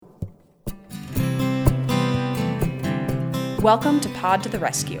Welcome to Pod to the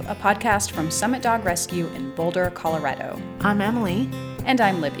Rescue, a podcast from Summit Dog Rescue in Boulder, Colorado. I'm Emily. And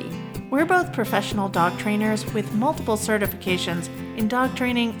I'm Libby. We're both professional dog trainers with multiple certifications in dog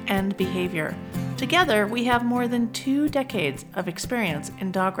training and behavior. Together, we have more than 2 decades of experience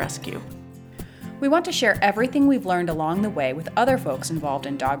in dog rescue. We want to share everything we've learned along the way with other folks involved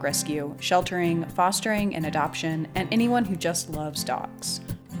in dog rescue, sheltering, fostering, and adoption, and anyone who just loves dogs.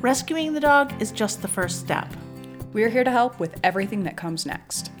 Rescuing the dog is just the first step. We're here to help with everything that comes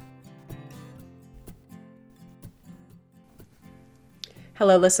next.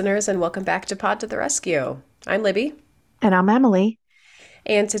 Hello, listeners, and welcome back to Pod to the Rescue. I'm Libby. And I'm Emily.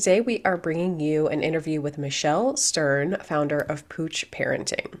 And today we are bringing you an interview with Michelle Stern, founder of Pooch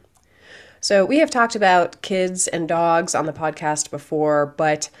Parenting. So we have talked about kids and dogs on the podcast before,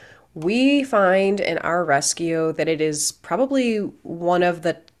 but we find in our rescue that it is probably one of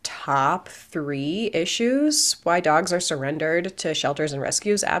the top 3 issues why dogs are surrendered to shelters and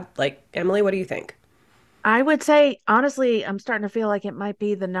rescues. Emily, what do you think? I would say, honestly, I'm starting to feel like it might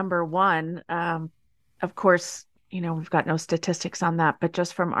be the number one. Of course, we've got no statistics on that, but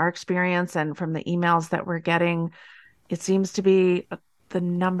just from our experience and from the emails that we're getting, it seems to be the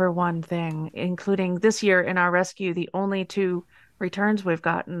number one thing, including this year in our rescue. The only 2 returns we've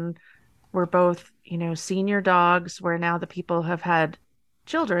gotten were both, senior dogs, where now the people have had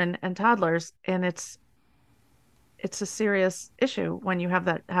children and toddlers, and it's a serious issue when you have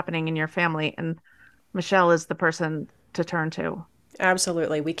that happening in your family, and Michelle is the person to turn to.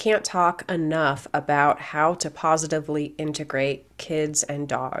 Absolutely. We can't talk enough about how to positively integrate kids and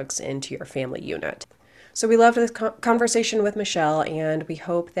dogs into your family unit. So we loved this conversation with Michelle, and we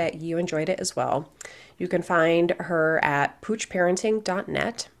hope that you enjoyed it as well. You can find her at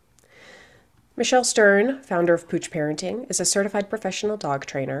poochparenting.net. Michelle Stern, founder of Pooch Parenting, is a certified professional dog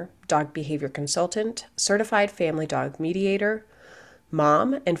trainer, dog behavior consultant, certified family dog mediator,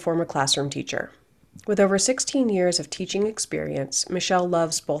 mom, and former classroom teacher. With over 16 years of teaching experience, Michelle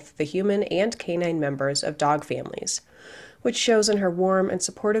loves both the human and canine members of dog families, which shows in her warm and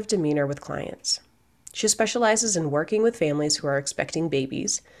supportive demeanor with clients. She specializes in working with families who are expecting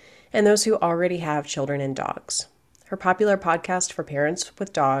babies and those who already have children and dogs. Her popular podcast for parents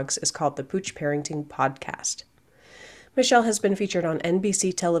with dogs is called the Pooch Parenting Podcast. Michelle has been featured on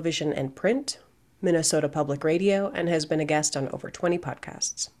NBC television and print, Minnesota Public Radio, and has been a guest on over 20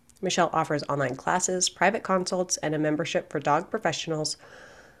 podcasts. Michelle offers online classes, private consults, and a membership for dog professionals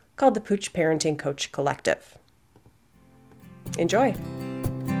called the Pooch Parenting Coach Collective. Enjoy!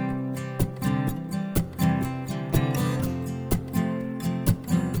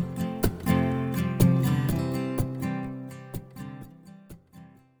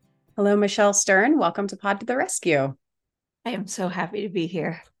 Hello, Michelle Stern. Welcome to Pod to the Rescue. I am so happy to be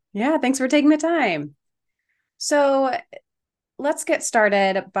here. Yeah, thanks for taking the time. So let's get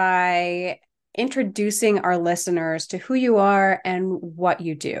started by introducing our listeners to who you are and what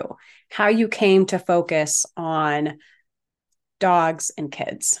you do, how you came to focus on dogs and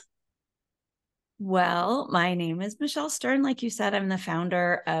kids. Well, my name is Michelle Stern. Like you said, I'm the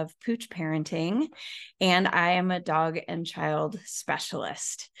founder of Pooch Parenting, and I am a dog and child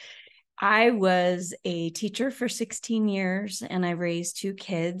specialist. I was a teacher for 16 years, and I raised 2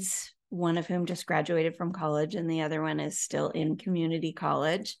 kids, one of whom just graduated from college, and the other one is still in community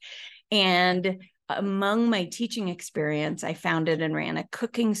college. And among my teaching experience, I founded and ran a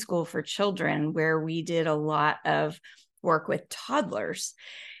cooking school for children where we did a lot of work with toddlers.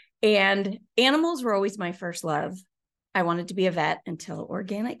 And animals were always my first love. I wanted to be a vet until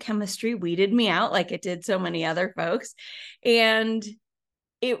organic chemistry weeded me out like it did so many other folks. And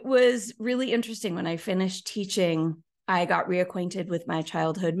it was really interesting. When I finished teaching, I got reacquainted with my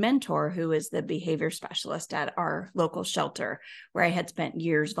childhood mentor, who is the behavior specialist at our local shelter, where I had spent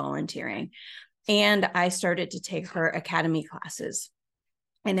years volunteering. And I started to take her academy classes.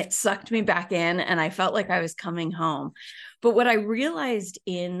 And it sucked me back in, and I felt like I was coming home. But what I realized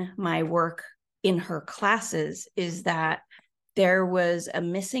in my work in her classes is that there was a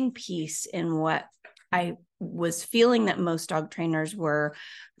missing piece in what I was feeling that most dog trainers were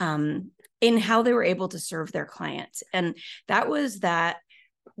in how they were able to serve their clients. And that was that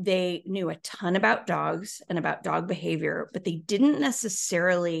they knew a ton about dogs and about dog behavior, but they didn't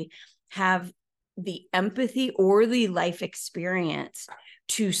necessarily have the empathy or the life experience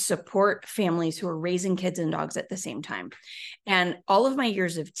to support families who are raising kids and dogs at the same time. And all of my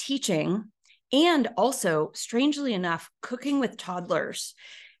years of teaching, and also, strangely enough, cooking with toddlers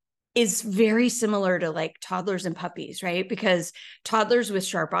is very similar to like toddlers and puppies, right? Because toddlers with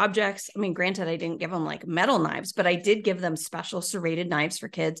sharp objects, I mean, granted, I didn't give them like metal knives, but I did give them special serrated knives for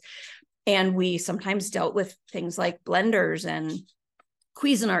kids. And we sometimes dealt with things like blenders and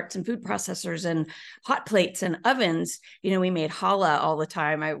Cuisinarts and food processors and hot plates and ovens. We made challah all the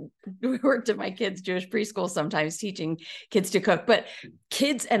time. I worked at my kids' Jewish preschool sometimes teaching kids to cook, but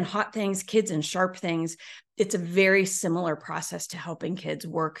kids and hot things, kids and sharp things, it's a very similar process to helping kids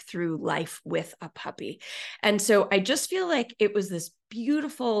work through life with a puppy. And so I just feel like it was this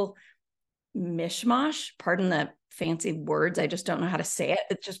beautiful mishmash, pardon the fancy words, I just don't know how to say it.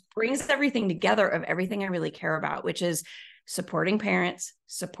 It just brings everything together of everything I really care about, which is supporting parents,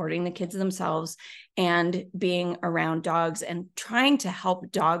 supporting the kids themselves, and being around dogs and trying to help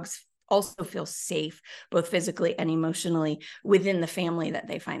dogs also feel safe, both physically and emotionally, within the family that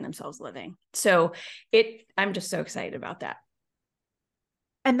they find themselves living. So I'm just so excited about that.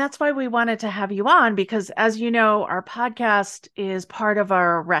 And that's why we wanted to have you on, because as you know, our podcast is part of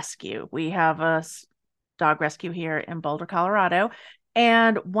our rescue. We have a dog rescue here in Boulder, Colorado.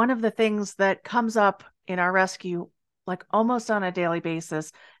 And one of the things that comes up in our rescue, like almost on a daily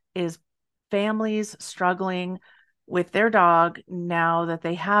basis, is families struggling with their dog now that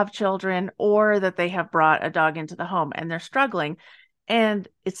they have children or that they have brought a dog into the home and they're struggling. And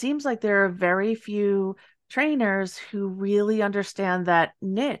it seems like there are very few trainers who really understand that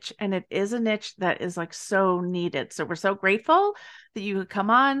niche, and it is a niche that is like so needed. So we're so grateful that you could come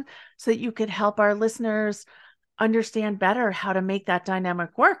on so that you could help our listeners understand better how to make that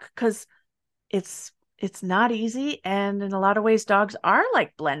dynamic work, because it's not easy, and in a lot of ways dogs are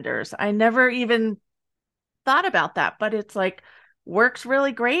like blenders. I never even thought about that, but it's like works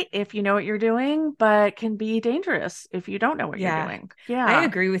really great if you know what you're doing, but can be dangerous if you don't know what you're doing. Yeah, I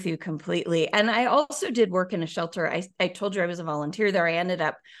agree with you completely. And I also did work in a shelter. I told you I was a volunteer there. I ended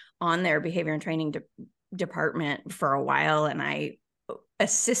up on their behavior and training department for a while, and I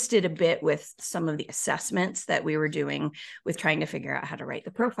assisted a bit with some of the assessments that we were doing with trying to figure out how to write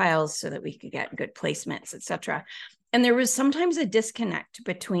the profiles so that we could get good placements, etc. And there was sometimes a disconnect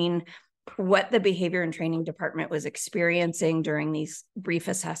between what the behavior and training department was experiencing during these brief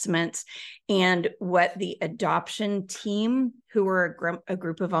assessments and what the adoption team, who were a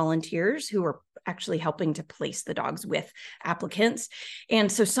group of volunteers who were actually helping to place the dogs with applicants.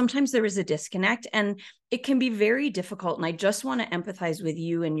 And so sometimes there was a disconnect, and it can be very difficult. And I just want to empathize with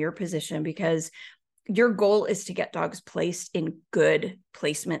you in your position, because your goal is to get dogs placed in good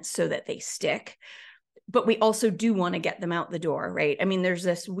placements so that they stick. But we also do want to get them out the door, right? I mean, there's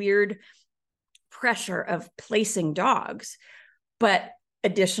this weird pressure of placing dogs, but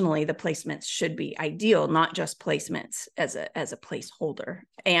additionally, the placements should be ideal, not just placements as a placeholder.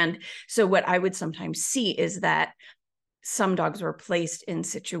 And so what I would sometimes see is that some dogs were placed in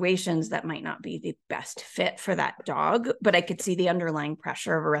situations that might not be the best fit for that dog, but I could see the underlying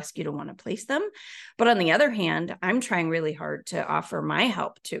pressure of a rescue to want to place them. But on the other hand, I'm trying really hard to offer my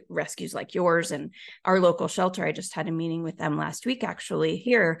help to rescues like yours and our local shelter. I just had a meeting with them last week, actually,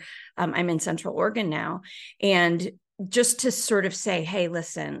 here. I'm in Central Oregon now. And just to sort of say, hey,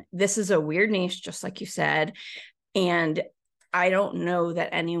 listen, this is a weird niche, just like you said. And I don't know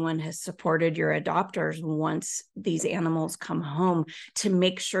that anyone has supported your adopters once these animals come home to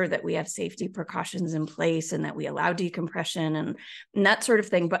make sure that we have safety precautions in place and that we allow decompression and that sort of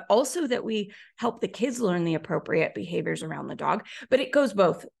thing, but also that we help the kids learn the appropriate behaviors around the dog. But it goes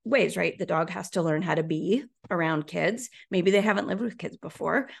both ways, right? The dog has to learn how to be around kids. Maybe they haven't lived with kids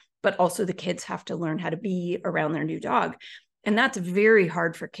before, but also the kids have to learn how to be around their new dog. And that's very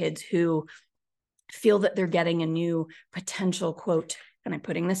hard for kids who feel that they're getting a new potential, quote, and I'm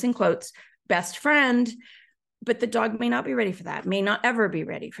putting this in quotes, best friend, but the dog may not be ready for that, may not ever be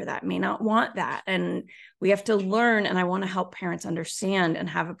ready for that, may not want that. And we have to learn, and I want to help parents understand and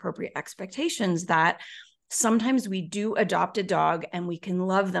have appropriate expectations that sometimes we do adopt a dog and we can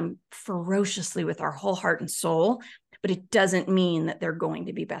love them ferociously with our whole heart and soul, but it doesn't mean that they're going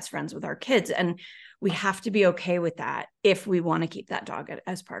to be best friends with our kids. And we have to be okay with that if we want to keep that dog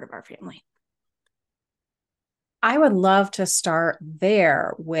as part of our family. I would love to start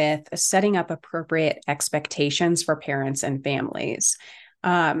there with setting up appropriate expectations for parents and families.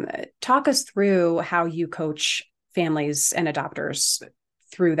 Talk us through how you coach families and adopters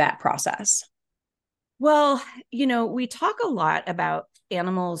through that process. Well, we talk a lot about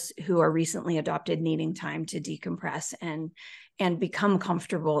animals who are recently adopted needing time to decompress and become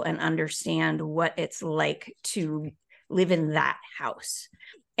comfortable and understand what it's like to live in that house.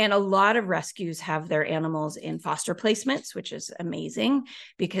 And a lot of rescues have their animals in foster placements, which is amazing,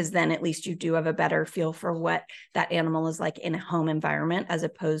 because then at least you do have a better feel for what that animal is like in a home environment as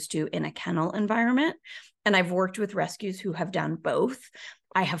opposed to in a kennel environment. And I've worked with rescues who have done both.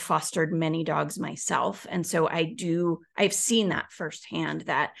 I have fostered many dogs myself. And so I've seen that firsthand,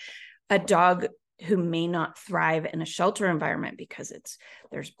 that a dog who may not thrive in a shelter environment because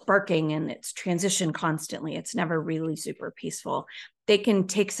there's barking and it's transition constantly. It's never really super peaceful. They can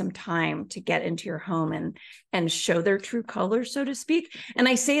take some time to get into your home and show their true colors, so to speak. And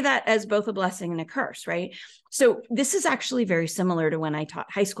I say that as both a blessing and a curse, right? So this is actually very similar to when I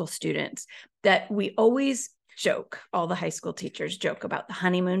taught high school students, that we always joke, all the high school teachers joke about the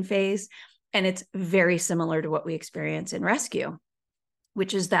honeymoon phase. And it's very similar to what we experience in rescue,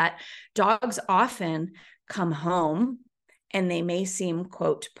 which is that dogs often come home and they may seem,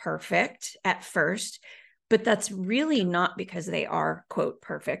 quote, perfect at first, but that's really not because they are, quote,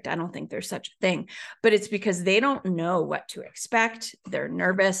 perfect. I don't think there's such a thing, but it's because they don't know what to expect. They're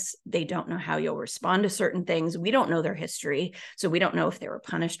nervous. They don't know how you'll respond to certain things. We don't know their history. So we don't know if they were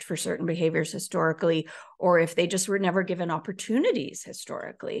punished for certain behaviors historically, or if they just were never given opportunities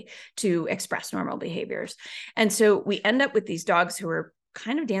historically to express normal behaviors. And so we end up with these dogs who are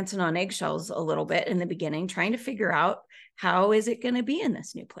kind of dancing on eggshells a little bit in the beginning, trying to figure out how is it going to be in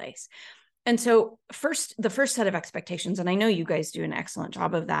this new place. And so the first set of expectations, and I know you guys do an excellent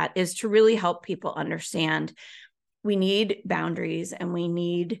job of that, is to really help people understand we need boundaries and we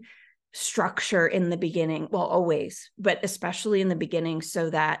need structure in the beginning. Well, always, but especially in the beginning,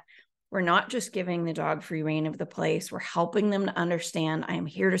 so that we're not just giving the dog free reign of the place. We're helping them to understand I am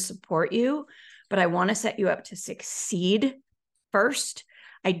here to support you, but I want to set you up to succeed first.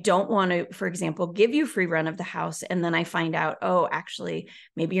 I don't want to, for example, give you free run of the house. And then I find out, oh, actually,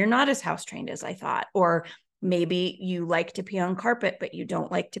 maybe you're not as house trained as I thought. Or maybe you like to pee on carpet, but you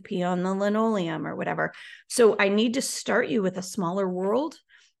don't like to pee on the linoleum or whatever. So I need to start you with a smaller world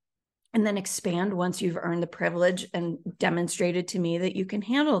and then expand once you've earned the privilege and demonstrated to me that you can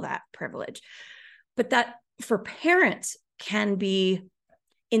handle that privilege. But that for parents can be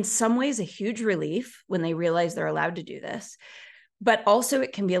in some ways a huge relief when they realize they're allowed to do this. But also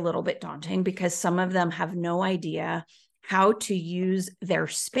it can be a little bit daunting because some of them have no idea how to use their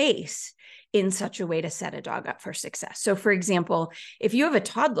space in such a way to set a dog up for success. So for example, if you have a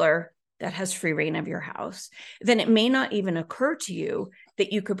toddler that has free reign of your house, then it may not even occur to you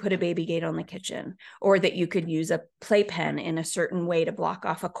that you could put a baby gate on the kitchen, or that you could use a playpen in a certain way to block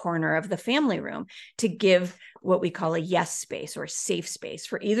off a corner of the family room to give what we call a yes space or safe space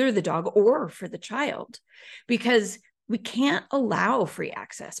for either the dog or for the child. Because we can't allow free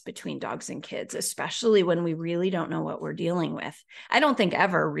access between dogs and kids, especially when we really don't know what we're dealing with. I don't think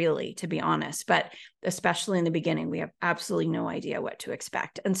ever really, to be honest, but especially in the beginning, we have absolutely no idea what to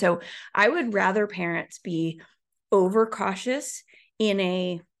expect. And so I would rather parents be overcautious in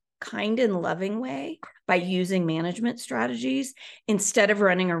a kind and loving way by using management strategies instead of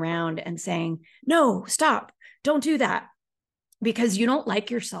running around and saying, no, stop, don't do that. Because you don't like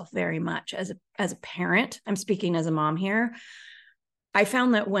yourself very much as a parent. I'm speaking as a mom here. I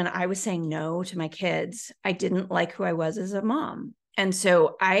found that when I was saying no to my kids, I didn't like who I was as a mom. And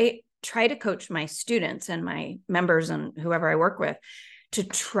so I try to coach my students and my members and whoever I work with to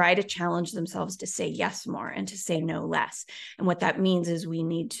try to challenge themselves to say yes more and to say no less. And what that means is we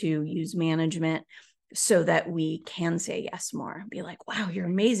need to use management so that we can say yes more. Be like, wow, you're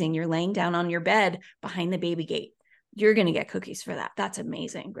amazing. You're laying down on your bed behind the baby gate. You're going to get cookies for that. That's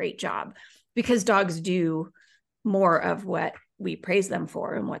amazing. Great job. Because dogs do more of what we praise them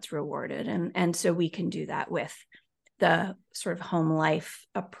for and what's rewarded. And so we can do that with the sort of home life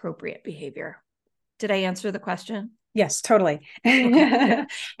appropriate behavior. Did I answer the question? Yes, totally. Okay.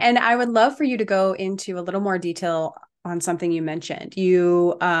 And I would love for you to go into a little more detail on something you mentioned.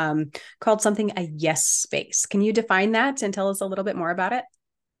 You called something a yes space. Can you define that and tell us a little bit more about it?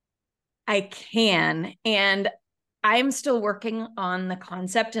 I can. And I'm still working on the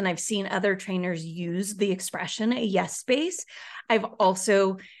concept, and I've seen other trainers use the expression a yes space. I'm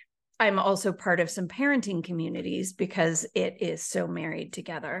also part of some parenting communities because it is so married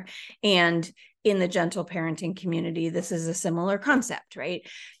together. And in the gentle parenting community, this is a similar concept, right?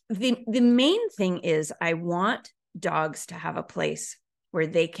 The main thing is I want dogs to have a place where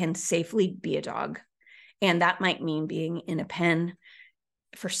they can safely be a dog. And that might mean being in a pen.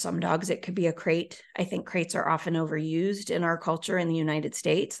 For some dogs, it could be a crate. I think crates are often overused in our culture in the United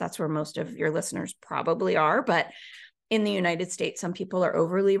States. That's where most of your listeners probably are. But in the United States, some people are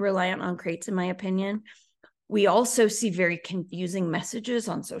overly reliant on crates, in my opinion. We also see very confusing messages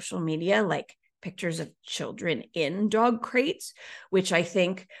on social media, like pictures of children in dog crates, which I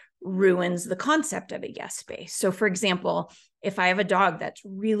think ruins the concept of a yes space. So for example, if I have a dog that's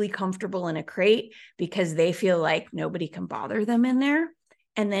really comfortable in a crate because they feel like nobody can bother them in there,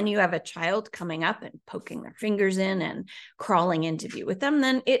 and then you have a child coming up and poking their fingers in and crawling in to be with them,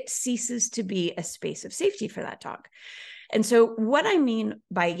 then it ceases to be a space of safety for that dog. And so what I mean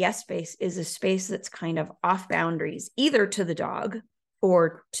by yes space is a space that's kind of off boundaries, either to the dog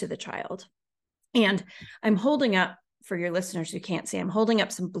or to the child. And I'm holding up, for your listeners who can't see, I'm holding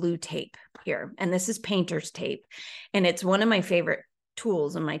up some blue tape here. And this is painter's tape. And it's one of my favorite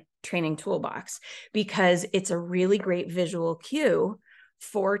tools in my training toolbox because it's a really great visual cue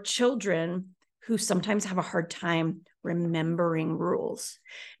for children who sometimes have a hard time remembering rules.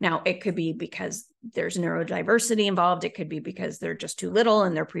 Now, it could be because there's neurodiversity involved. It could be because they're just too little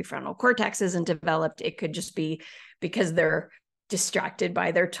and their prefrontal cortex isn't developed. It could just be because they're distracted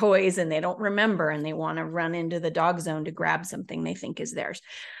by their toys and they don't remember and they want to run into the dog zone to grab something they think is theirs.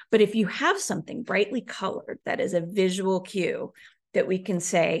 But if you have something brightly colored that is a visual cue that we can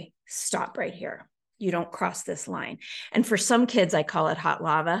say, stop right here. You don't cross this line. And for some kids, I call it hot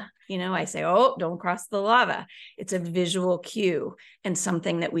lava. I say, oh, don't cross the lava. It's a visual cue and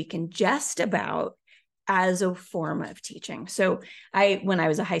something that we can jest about as a form of teaching. So when I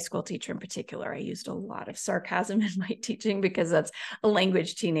was a high school teacher in particular, I used a lot of sarcasm in my teaching because that's a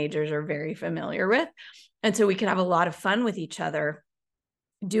language teenagers are very familiar with. And so we can have a lot of fun with each other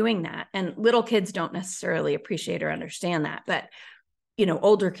doing that. And little kids don't necessarily appreciate or understand that, but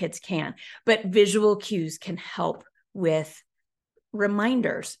older kids can. But visual cues can help with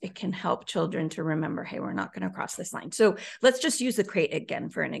reminders. It can help children to remember, hey, we're not going to cross this line. So let's just use the crate again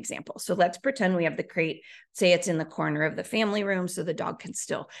for an example. So let's pretend we have the crate, say it's in the corner of the family room so the dog can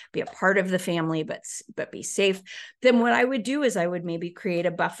still be a part of the family, but be safe. Then what I would do is I would maybe create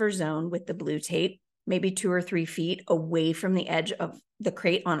a buffer zone with the blue tape, maybe 2 or 3 feet away from the edge of the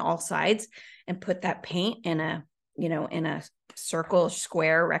crate on all sides, and put that paint in a circle,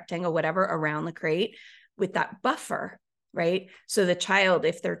 square, rectangle, whatever, around the crate with that buffer. Right. So the child,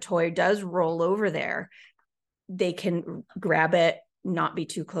 if their toy does roll over there, they can grab it, not be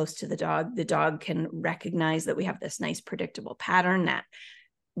too close to the dog. The dog can recognize that we have this nice predictable pattern that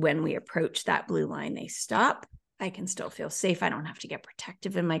when we approach that blue line, they stop. I can still feel safe. I don't have to get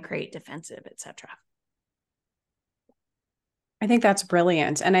protective in my crate, defensive, etc. I think that's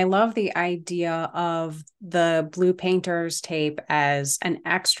brilliant. And I love the idea of the blue painter's tape as an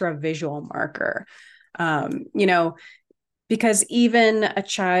extra visual marker. Because even a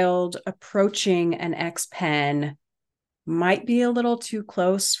child approaching an X pen might be a little too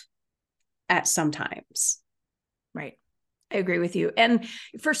close at some times. Right. I agree with you. And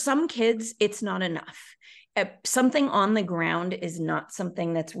for some kids, it's not enough. Something on the ground is not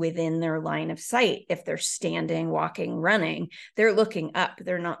something that's within their line of sight. If they're standing, walking, running, they're looking up.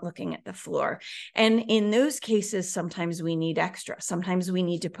 They're not looking at the floor. And in those cases, sometimes we need extra. Sometimes we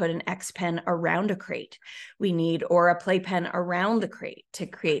need to put an X pen around a crate. Or a play pen around the crate to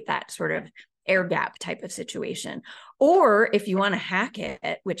create that sort of air gap type of situation. Or if you want to hack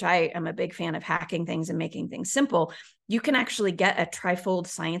it, which I am a big fan of hacking things and making things simple, you can actually get a trifold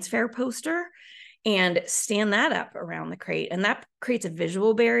science fair poster and stand that up around the crate. And that creates a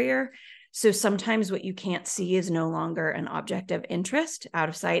visual barrier. So sometimes what you can't see is no longer an object of interest, out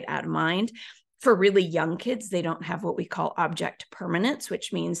of sight, out of mind. For really young kids, they don't have what we call object permanence,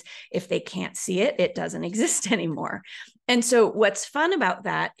 which means if they can't see it, it doesn't exist anymore. And so what's fun about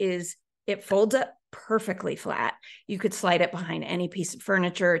that is it folds up perfectly flat. You could slide it behind any piece of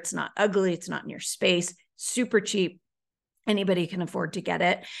furniture. It's not ugly. It's not in your space. Super cheap. Anybody can afford to get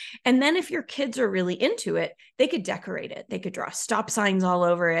it. And then if your kids are really into it, they could decorate it. They could draw stop signs all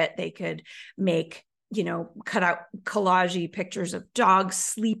over it. They could make, cut out collage pictures of dogs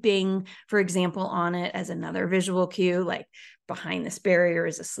sleeping, for example, on it as another visual cue, like behind this barrier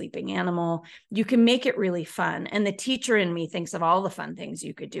is a sleeping animal. You can make it really fun. And the teacher in me thinks of all the fun things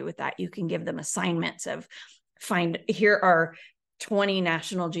you could do with that. You can give them assignments of here are 20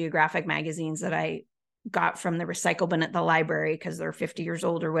 National Geographic magazines that I got from the recycle bin at the library because they're 50 years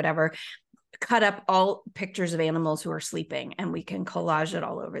old or whatever. Cut up all pictures of animals who are sleeping and we can collage it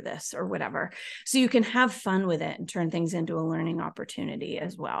all over this or whatever. So you can have fun with it and turn things into a learning opportunity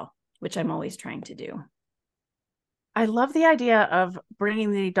as well, which I'm always trying to do. I love the idea of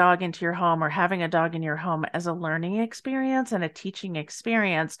bringing the dog into your home or having a dog in your home as a learning experience and a teaching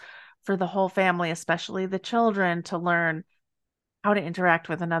experience for the whole family, especially the children, to learn how to interact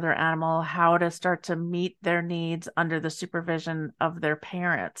with another animal, how to start to meet their needs under the supervision of their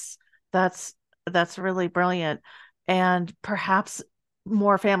parents. That's really brilliant. And perhaps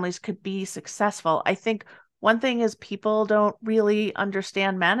more families could be successful. I think one thing is people don't really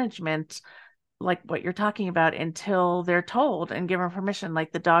understand management like what you're talking about until they're told and given permission.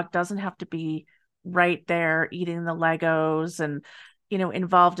 Like the dog doesn't have to be right there eating the Legos and,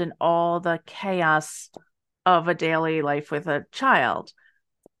 involved in all the chaos of a daily life with a child.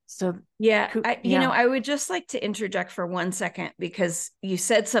 So yeah, yeah. I would just like to interject for 1 second, because you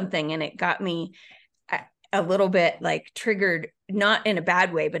said something and it got me a little bit like triggered, not in a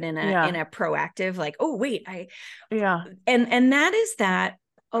bad way, but in a proactive, like, oh wait, and that is that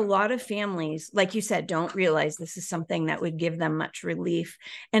a lot of families, like you said, don't realize this is something that would give them much relief.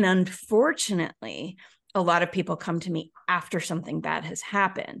 And unfortunately, a lot of people come to me after something bad has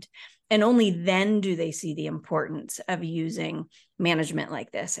happened. And only then do they see the importance of using management like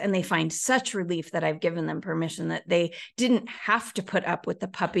this. And they find such relief that I've given them permission, that they didn't have to put up with the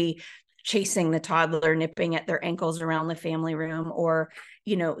puppy chasing the toddler, nipping at their ankles around the family room, or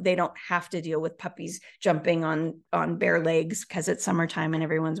they don't have to deal with puppies jumping on bare legs because it's summertime and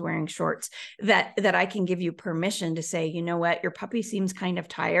everyone's wearing shorts. That I can give you permission to say, you know what, your puppy seems kind of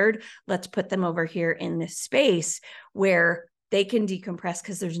tired, let's put them over here in this space where they can decompress,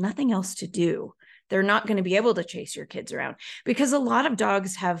 because there's nothing else to do. They're not going to be able to chase your kids around, because a lot of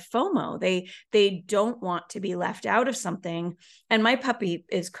dogs have FOMO. They don't want to be left out of something. And my puppy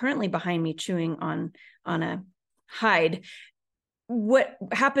is currently behind me chewing on a hide. What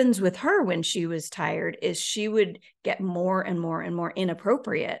happens with her when she was tired is she would get more and more and more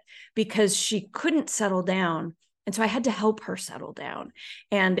inappropriate, because she couldn't settle down. And so I had to help her settle down.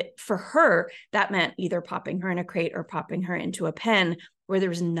 And for her, that meant either popping her in a crate or popping her into a pen where there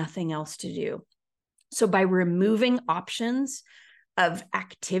was nothing else to do. So by removing options of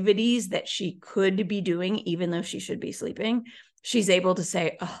activities that she could be doing, even though she should be sleeping, she's able to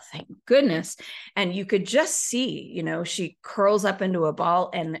say, oh, thank goodness. And you could just see, she curls up into a ball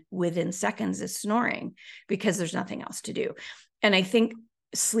and within seconds is snoring, because there's nothing else to do. And I think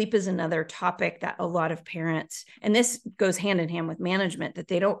sleep is another topic that a lot of parents, and this goes hand in hand with management, that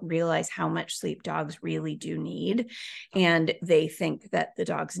they don't realize how much sleep dogs really do need. And they think that the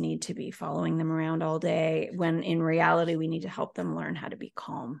dogs need to be following them around all day, when in reality, we need to help them learn how to be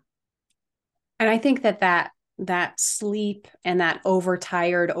calm. And I think that sleep and that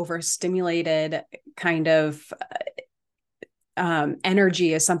overtired, overstimulated kind of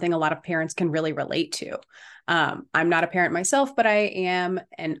energy is something a lot of parents can really relate to. I'm not a parent myself, but I am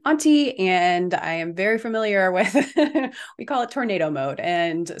an auntie, and I am very familiar with, we call it tornado mode.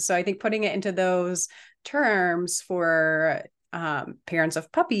 And so I think putting it into those terms for parents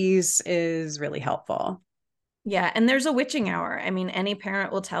of puppies is really helpful. Yeah. And there's a witching hour. I mean, any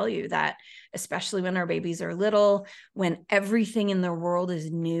parent will tell you that, especially when our babies are little, when everything in their world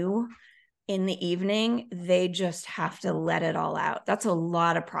is new in the evening, they just have to let it all out. That's a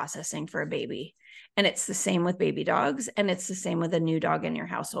lot of processing for a baby. And it's the same with baby dogs. And it's the same with a new dog in your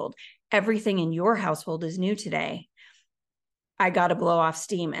household. Everything in your household is new today. I got to blow off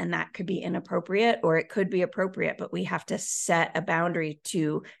steam, and that could be inappropriate, or it could be appropriate, but we have to set a boundary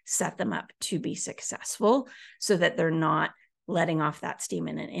to set them up to be successful, so that they're not letting off that steam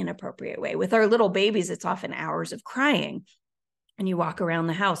in an inappropriate way. With our little babies, it's often hours of crying. And you walk around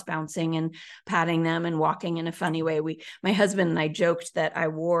the house bouncing and patting them and walking in a funny way. My husband and I joked that I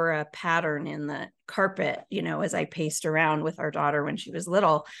wore a pattern in the carpet, as I paced around with our daughter when she was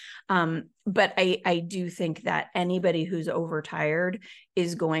little. But I do think that anybody who's overtired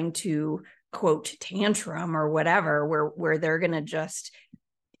is going to, quote, tantrum or whatever, where they're going to just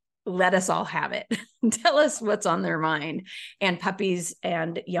let us all have it. Tell us what's on their mind. And puppies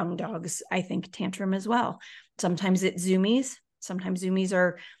and young dogs, I think, tantrum as well. Sometimes it's zoomies. Sometimes zoomies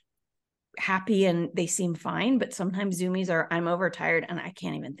are happy and they seem fine, but sometimes zoomies are, I'm overtired and I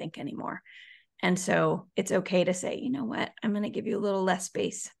can't even think anymore. And so it's okay to say, you know what, I'm going to give you a little less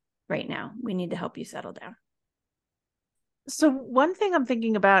space right now. We need to help you settle down. So one thing I'm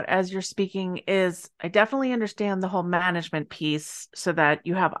thinking about as you're speaking is I definitely understand the whole management piece, so that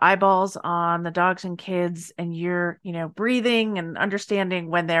you have eyeballs on the dogs and kids, and you're, breathing and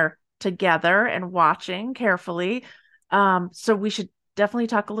understanding when they're together and watching carefully. So we should definitely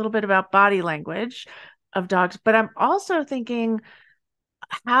talk a little bit about body language of dogs, but I'm also thinking,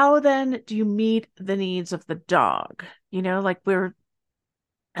 how then do you meet the needs of the dog? Like, we're,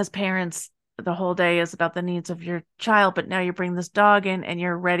 as parents, the whole day is about the needs of your child, but now you bring this dog in and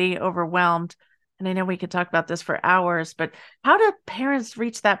you're already overwhelmed. And I know we could talk about this for hours, but how do parents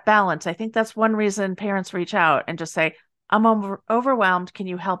reach that balance? I think that's one reason parents reach out and just say, I'm overwhelmed. Can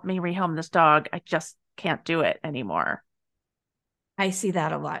you help me rehome this dog? I just can't do it anymore. I see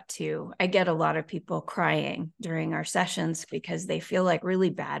that a lot too. I get a lot of people crying during our sessions because they feel like really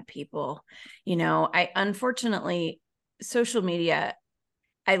bad people. Unfortunately, social media,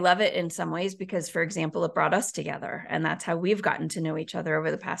 I love it in some ways because, for example, it brought us together, and that's how we've gotten to know each other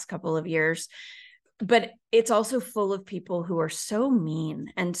over the past couple of years. But it's also full of people who are so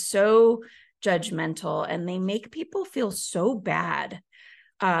mean and so judgmental, and they make people feel so bad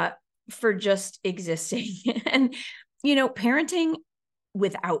for just existing. And, parenting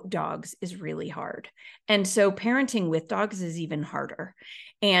without dogs is really hard. And so parenting with dogs is even harder.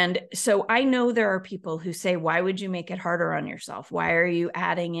 And so I know there are people who say, why would you make it harder on yourself? Why are you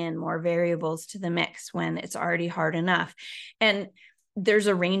adding in more variables to the mix when it's already hard enough? And there's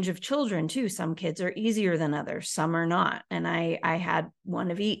a range of children too. Some kids are easier than others, some are not. And I had one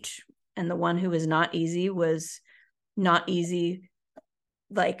of each. And the one who was not easy was not easy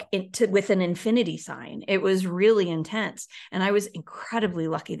with an infinity sign. It was really intense. And I was incredibly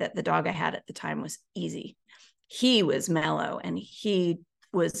lucky that the dog I had at the time was easy. He was mellow and he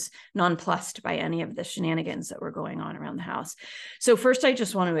was nonplussed by any of the shenanigans that were going on around the house. So first, I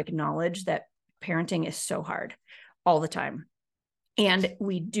just want to acknowledge that parenting is so hard all the time. And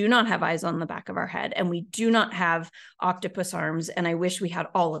we do not have eyes on the back of our head, and we do not have octopus arms. And I wish we had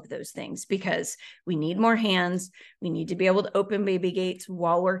all of those things, because we need more hands. We need to be able to open baby gates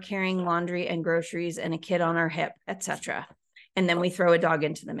while we're carrying laundry and groceries and a kid on our hip, etc. And then we throw a dog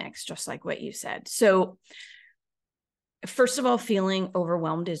into the mix, just like what you said. So first of all, feeling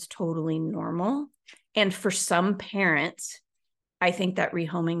overwhelmed is totally normal. And for some parents, I think that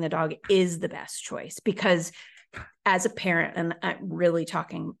rehoming the dog is the best choice, because as a parent, and I'm really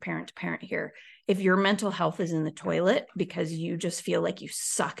talking parent to parent here, if your mental health is in the toilet because you just feel like you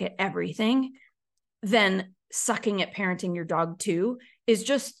suck at everything, then sucking at parenting your dog too is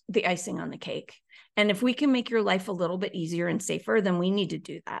just the icing on the cake. And if we can make your life a little bit easier and safer, then we need to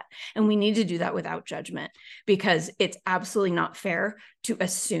do that. And we need to do that without judgment, because it's absolutely not fair to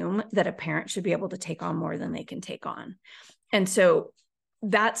assume that a parent should be able to take on more than they can take on. And so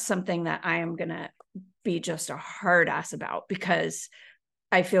that's something that I am going to be just a hard ass about, because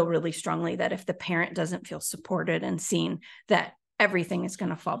I feel really strongly that if the parent doesn't feel supported and seen, that everything is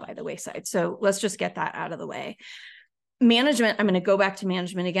going to fall by the wayside. So let's just get that out of the way. Management, I'm going to go back to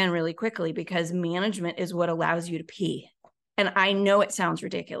management again really quickly, because management is what allows you to pee. And I know it sounds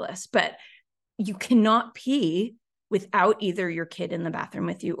ridiculous, but you cannot pee without either your kid in the bathroom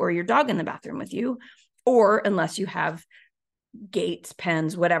with you or your dog in the bathroom with you, or unless you have gates,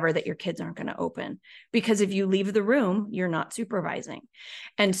 pens, whatever that your kids aren't going to open. Because if you leave the room, you're not supervising.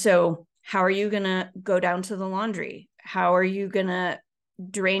 And so how are you going to go down to the laundry? How are you going to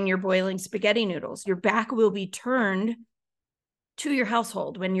drain your boiling spaghetti noodles? Your back will be turned to your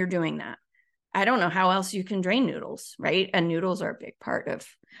household when you're doing that. I don't know how else you can drain noodles, right? And noodles are a big part of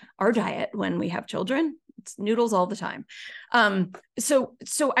our diet when we have children. It's noodles all the time. So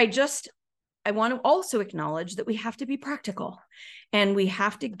I want to also acknowledge that we have to be practical, and we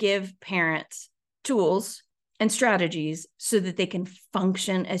have to give parents tools and strategies so that they can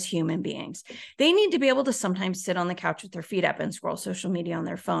function as human beings. They need to be able to sometimes sit on the couch with their feet up and scroll social media on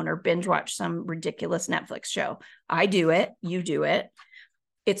their phone, or binge watch some ridiculous Netflix show. I do it. You do it.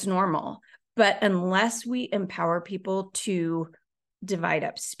 It's normal. But unless we empower people to divide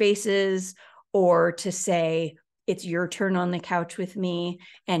up spaces, or to say, it's your turn on the couch with me,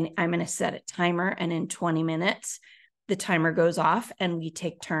 and I'm going to set a timer, and in 20 minutes, the timer goes off and we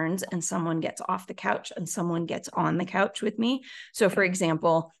take turns, and someone gets off the couch and someone gets on the couch with me. So for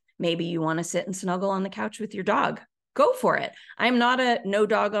example, maybe you want to sit and snuggle on the couch with your dog. Go for it. I'm not a no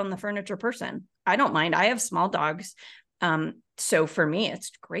dog on the furniture person. I don't mind. I have small dogs. So for me,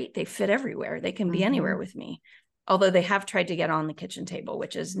 it's great. They fit everywhere. They can be anywhere with me. Although they have tried to get on the kitchen table,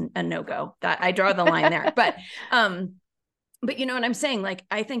 which is a no-go. That I draw the line there. But you know what I'm saying? Like,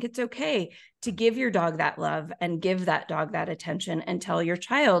 I think it's okay to give your dog that love and give that dog that attention, and tell your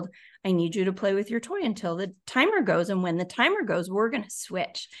child, I need you to play with your toy until the timer goes. And when the timer goes, we're going to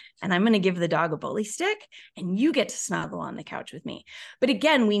switch, and I'm going to give the dog a bully stick, and you get to snuggle on the couch with me. But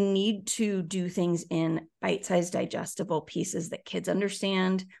again, we need to do things in bite-sized, digestible pieces that kids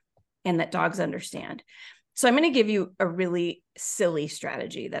understand and that dogs understand. So I'm going to give you a really silly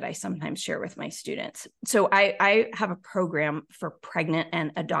strategy that I sometimes share with my students. So I have a program for pregnant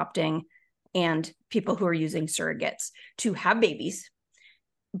and adopting and people who are using surrogates to have babies,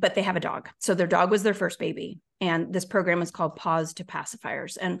 but they have a dog. So their dog was their first baby. And this program is called Pause to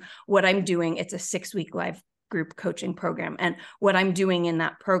Pacifiers. And what I'm doing, it's a 6-week live group coaching program. And what I'm doing in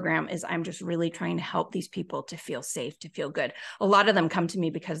that program is I'm just really trying to help these people to feel safe, to feel good. A lot of them come to me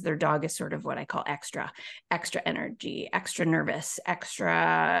because their dog is sort of what I call extra energy, extra nervous,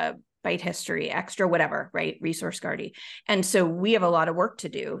 extra bite history, extra whatever, right? Resource guardy. And so we have a lot of work to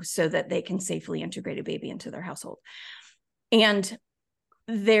do so that they can safely integrate a baby into their household. And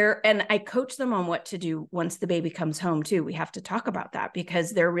I coach them on what to do once the baby comes home too. We have to talk about that,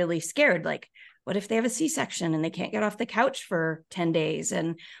 because they're really scared. Like, what if they have a C-section and they can't get off the couch for 10 days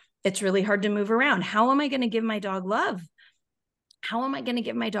and it's really hard to move around? How am I going to give my dog love? How am I going to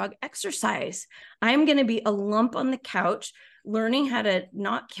give my dog exercise? I'm going to be a lump on the couch learning how to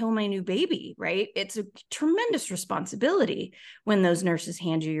not kill my new baby, right? It's a tremendous responsibility when those nurses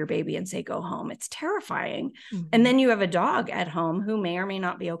hand you your baby and say, go home. It's terrifying. Mm-hmm. And then you have a dog at home who may or may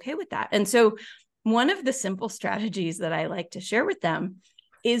not be okay with that. And so one of the simple strategies that I like to share with them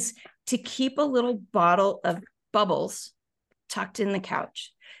is to keep a little bottle of bubbles tucked in the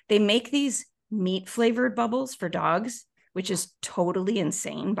couch. They make these meat flavored bubbles for dogs, which is totally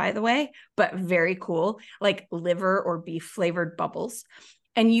insane, by the way, but very cool, like liver or beef flavored bubbles.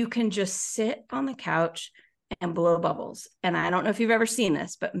 And you can just sit on the couch and blow bubbles. And I don't know if you've ever seen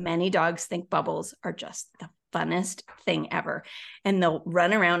this, but many dogs think bubbles are just the funnest thing ever. And they'll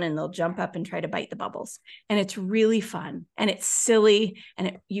run around and they'll jump up and try to bite the bubbles. And it's really fun and it's silly.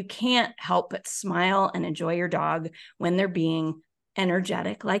 And you can't help but smile and enjoy your dog when they're being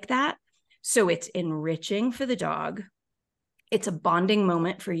energetic like that. So it's enriching for the dog. It's a bonding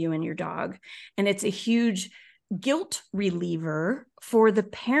moment for you and your dog. And it's a huge guilt reliever for the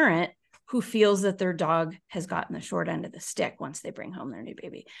parent who feels that their dog has gotten the short end of the stick once they bring home their new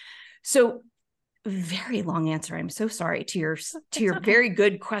baby. So very long answer. I'm so sorry to your okay. Very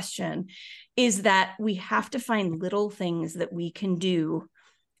good question is that we have to find little things that we can do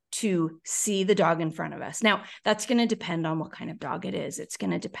to see the dog in front of us. Now, that's going to depend on what kind of dog it is. It's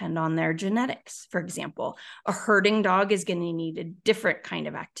going to depend on their genetics. For example, a herding dog is going to need a different kind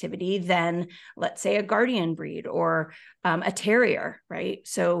of activity than, let's say, a guardian breed or a terrier, right?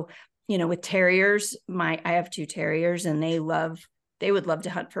 So, with terriers, I have 2 terriers and they would love to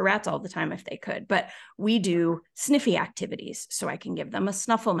hunt for rats all the time if they could, but we do sniffy activities. So I can give them a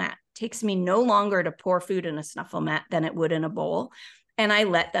snuffle mat. It takes me no longer to pour food in a snuffle mat than it would in a bowl. And I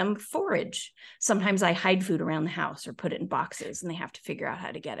let them forage. Sometimes I hide food around the house or put it in boxes and they have to figure out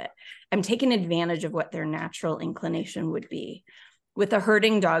how to get it. I'm taking advantage of what their natural inclination would be. With a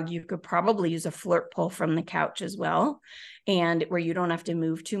herding dog, you could probably use a flirt pole from the couch as well, and where you don't have to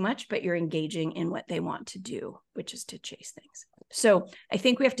move too much, but you're engaging in what they want to do, which is to chase things. So I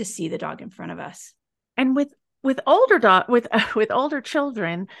think we have to see the dog in front of us. And with older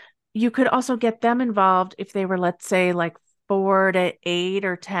children, you could also get them involved if they were, let's say, like 4 to 8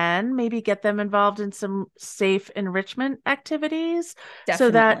 or 10, maybe get them involved in some safe enrichment activities.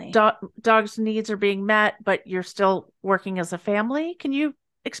 Definitely. So that dog's needs are being met, but you're still working as a family. Can you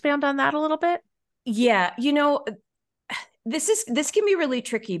expand on that a little bit? Yeah. This can be really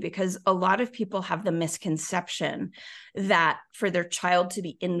tricky because a lot of people have the misconception that for their child to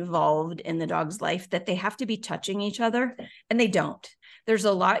be involved in the dog's life, that they have to be touching each other, and they don't. There's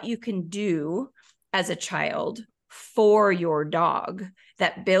a lot you can do as a child for your dog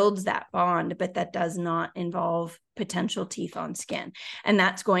that builds that bond, but that does not involve potential teeth on skin. And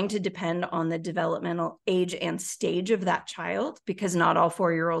that's going to depend on the developmental age and stage of that child, because not all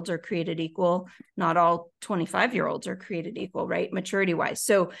 4-year-olds are created equal. Not all 25-year-olds are created equal, right? Maturity wise.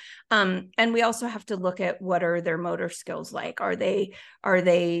 So, and we also have to look at what are their motor skills like? Are they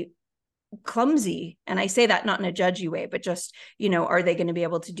clumsy? And I say that not in a judgy way, but just, are they going to be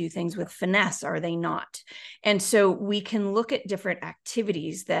able to do things with finesse? Are they not? And so we can look at different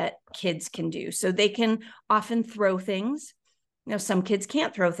activities that kids can do. So they can often throw things. Some kids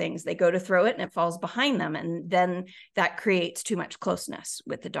can't throw things. They go to throw it and it falls behind them. And then that creates too much closeness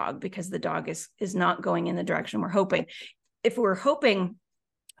with the dog because the dog is not going in the direction we're hoping. If we're hoping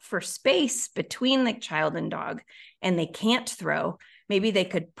for space between the child and dog and they can't throw, maybe they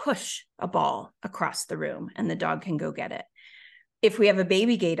could push a ball across the room and the dog can go get it. If we have a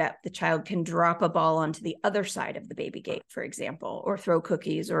baby gate up, the child can drop a ball onto the other side of the baby gate, for example, or throw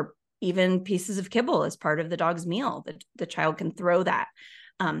cookies or even pieces of kibble as part of the dog's meal. The child can throw that.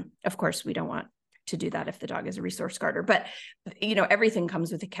 Of course, we don't want to do that if the dog is a resource guarder, but everything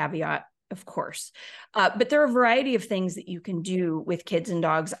comes with a caveat, of course. But there are a variety of things that you can do with kids and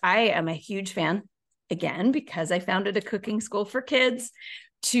dogs. I am a huge fan, again, because I founded a cooking school for kids,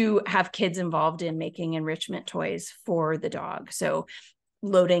 to have kids involved in making enrichment toys for the dog. So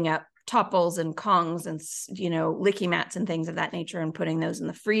loading up topples and kongs and, licky mats and things of that nature and putting those in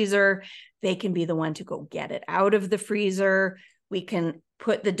the freezer. They can be the one to go get it out of the freezer. We can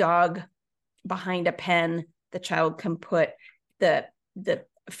put the dog behind a pen. The child can put the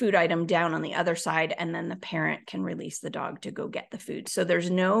food item down on the other side, and then the parent can release the dog to go get the food. So there's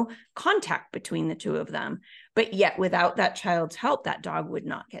no contact between the two of them, but yet without that child's help, that dog would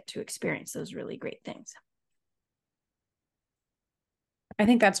not get to experience those really great things. I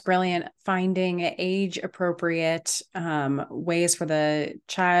think that's brilliant. Finding age appropriate ways for the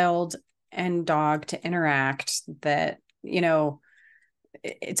child and dog to interact that,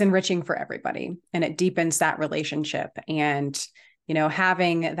 it's enriching for everybody and it deepens that relationship. And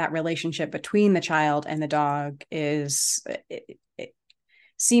having that relationship between the child and the dog it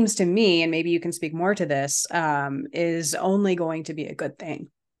seems to me, and maybe you can speak more to this, is only going to be a good thing.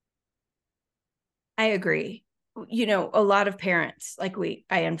 I agree. A lot of parents, like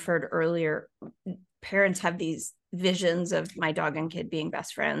I inferred earlier, parents have these visions of my dog and kid being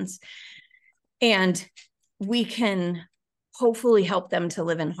best friends. And we can hopefully help them to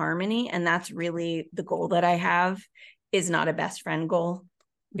live in harmony. And that's really the goal that I have, is not a best friend goal,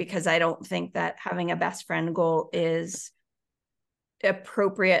 because I don't think that having a best friend goal is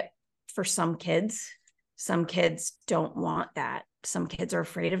appropriate for some kids. Some kids don't want that. Some kids are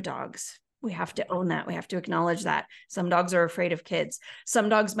afraid of dogs. We have to own that. We have to acknowledge that. Some dogs are afraid of kids. Some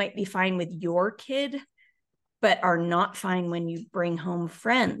dogs might be fine with your kid, but are not fine when you bring home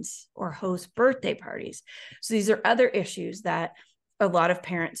friends or host birthday parties. So these are other issues that a lot of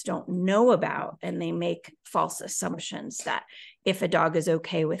parents don't know about, and they make false assumptions that if a dog is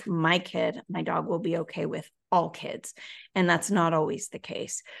okay with my kid, my dog will be okay with all kids. And that's not always the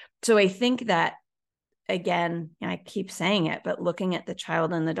case. So I think that, again, I keep saying it, but looking at the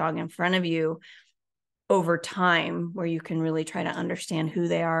child and the dog in front of you over time, where you can really try to understand who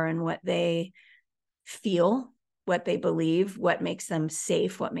they are and what they feel, what they believe, what makes them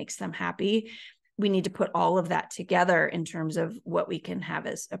safe, what makes them happy. We need to put all of that together in terms of what we can have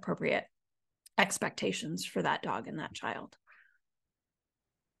as appropriate expectations for that dog and that child.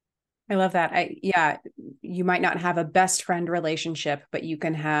 I love that. You might not have a best friend relationship, but you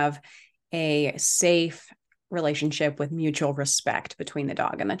can have a safe relationship with mutual respect between the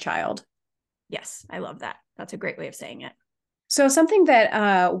dog and the child. Yes, I love that. That's a great way of saying it. So something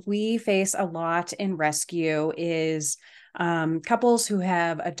that we face a lot in rescue is couples who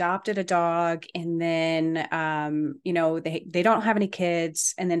have adopted a dog, and then they don't have any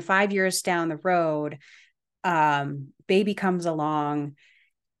kids, and then 5 years down the road, baby comes along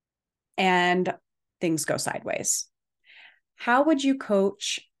and things go sideways. How would you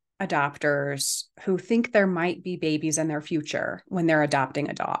coach adopters who think there might be babies in their future when they're adopting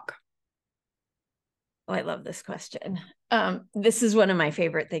a dog? Oh, I love this question. This is one of my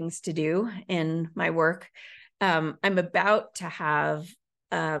favorite things to do in my work. I'm about to have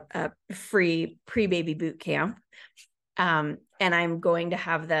a free pre-baby boot camp, and I'm going to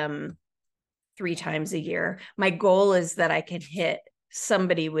have them 3 times a year. My goal is that I can hit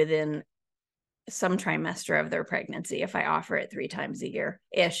somebody within some trimester of their pregnancy if I offer it 3 times a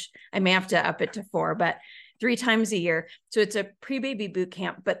year-ish. I may have to up it to 4, but 3 times a year. So it's a pre-baby boot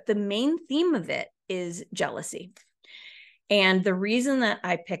camp, but the main theme of it is jealousy. And the reason that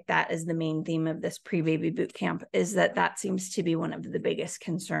I picked that as the main theme of this pre-baby boot camp is that seems to be one of the biggest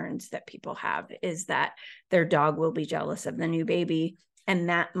concerns that people have, is that their dog will be jealous of the new baby, and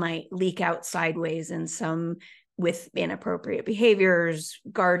that might leak out sideways in some with inappropriate behaviors,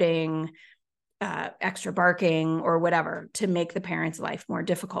 guarding, extra barking, or whatever, to make the parent's life more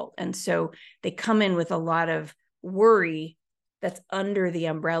difficult. And so they come in with a lot of worry that's under the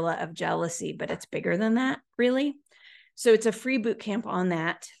umbrella of jealousy, but it's bigger than that, really. So it's a free boot camp on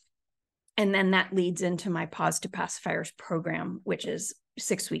that. And then that leads into my Pause to Pacifiers program, which is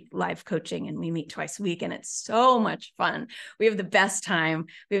 6-week live coaching, and we meet twice a week, and it's so much fun. We have the best time.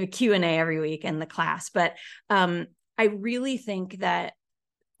 We have a Q&A every week in the class. But I really think that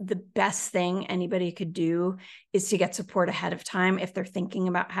the best thing anybody could do is to get support ahead of time if they're thinking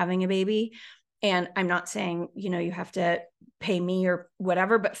about having a baby. And I'm not saying, you have to pay me or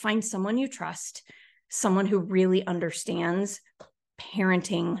whatever, but find someone you trust, someone who really understands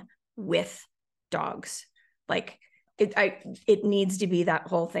parenting with dogs. Like it needs to be that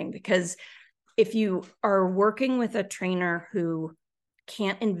whole thing, because if you are working with a trainer who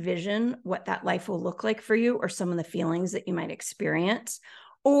can't envision what that life will look like for you, or some of the feelings that you might experience,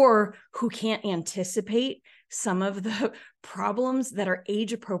 or who can't anticipate some of the problems that are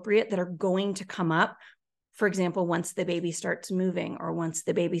age appropriate that are going to come up. For example, once the baby starts moving, or once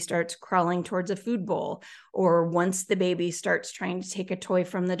the baby starts crawling towards a food bowl, or once the baby starts trying to take a toy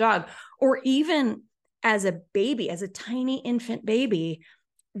from the dog, or even as a baby, as a tiny infant baby,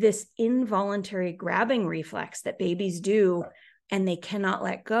 this involuntary grabbing reflex that babies do, and they cannot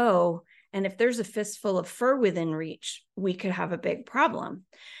let go. And if there's a fistful of fur within reach, we could have a big problem.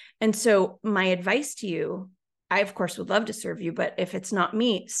 And so my advice to you, I, of course, would love to serve you, but if it's not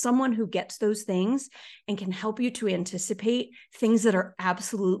me, someone who gets those things and can help you to anticipate things that are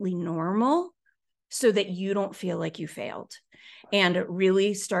absolutely normal, so that you don't feel like you failed. And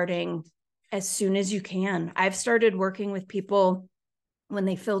really starting as soon as you can. I've started working with people when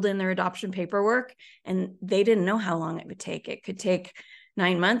they filled in their adoption paperwork, and they didn't know how long it would take. It could take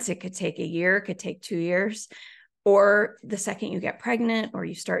 9 months. It could take a year. It could take 2 years. or the second you get pregnant or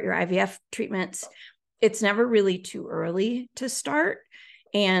you start your IVF treatments. It's never really too early to start.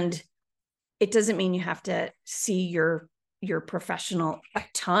 And it doesn't mean you have to see your professional a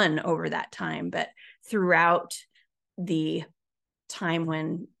ton over that time, but throughout the time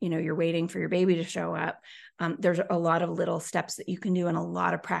when, you're waiting for your baby to show up, there's a lot of little steps that you can do and a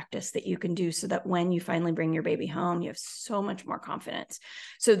lot of practice that you can do so that when you finally bring your baby home, you have so much more confidence.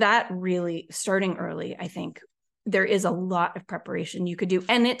 So that really, starting early, I think there is a lot of preparation you could do.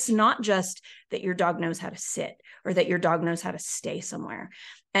 And it's not just that your dog knows how to sit or that your dog knows how to stay somewhere.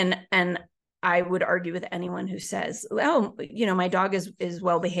 And I would argue with anyone who says, oh, my dog is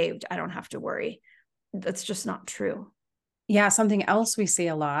well behaved, I don't have to worry. That's just not true. Yeah, something else we see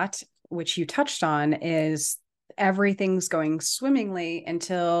a lot, which you touched on, is everything's going swimmingly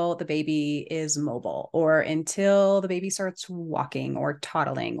until the baby is mobile or until the baby starts walking or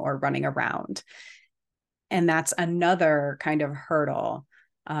toddling or running around. And that's another kind of hurdle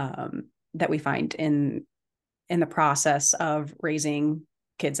that we find in the process of raising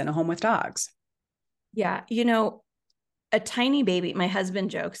kids in a home with dogs. Yeah. A tiny baby, my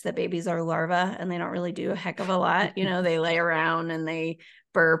husband jokes that babies are larvae and they don't really do a heck of a lot. They lay around and they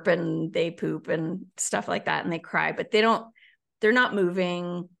burp and they poop and stuff like that. And they cry, but they're not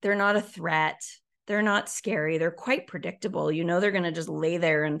moving. They're not a threat. They're not scary. They're quite predictable. They're going to just lay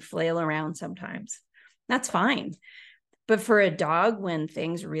there and flail around sometimes. That's fine. But for a dog, when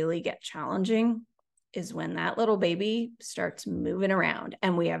things really get challenging is when that little baby starts moving around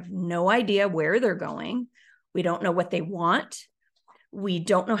and we have no idea where they're going. We don't know what they want. We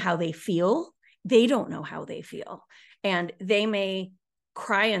don't know how they feel. They don't know how they feel. And they may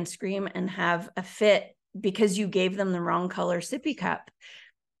cry and scream and have a fit because you gave them the wrong color sippy cup.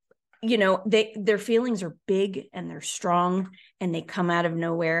 Their feelings are big and they're strong and they come out of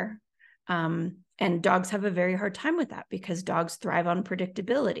nowhere. And dogs have a very hard time with that because dogs thrive on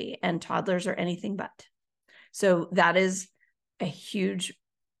predictability and toddlers are anything but. So that is a huge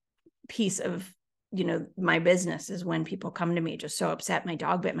piece of my business is when people come to me just so upset, my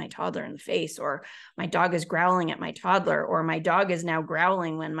dog bit my toddler in the face, or my dog is growling at my toddler, or my dog is now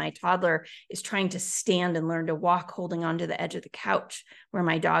growling when my toddler is trying to stand and learn to walk, holding onto the edge of the couch where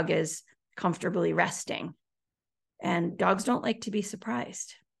my dog is comfortably resting. And dogs don't like to be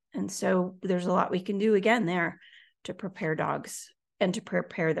surprised. And so there's a lot we can do again there to prepare dogs and to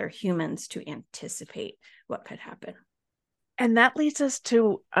prepare their humans to anticipate what could happen. And that leads us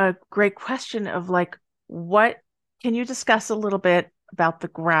to a great question of what can you discuss a little bit about the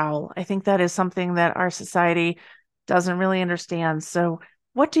growl? I think that is something that our society doesn't really understand. So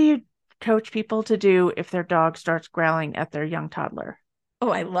what do you coach people to do if their dog starts growling at their young toddler? Oh,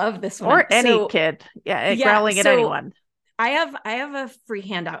 I love this one. Or any kid. Yeah, growling at anyone. I have a free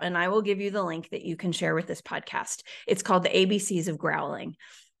handout and I will give you the link that you can share with this podcast. It's called the ABCs of Growling.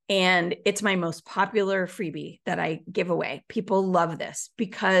 And it's my most popular freebie that I give away. People love this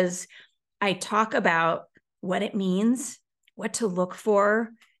because I talk about what it means, what to look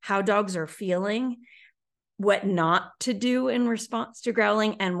for, how dogs are feeling, what not to do in response to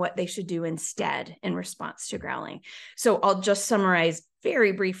growling, and what they should do instead in response to growling. So I'll just summarize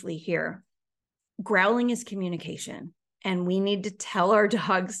very briefly here. Growling is communication, and we need to tell our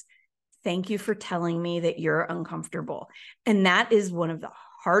dogs, thank you for telling me that you're uncomfortable. And that is one of the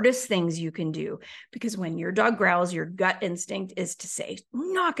hardest things you can do, because when your dog growls, your gut instinct is to say,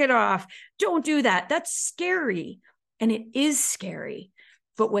 knock it off. Don't do that. That's scary. And it is scary.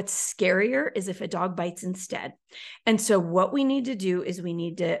 But what's scarier is if a dog bites instead. And so what we need to do is we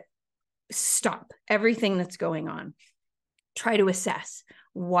need to stop everything that's going on. Try to assess,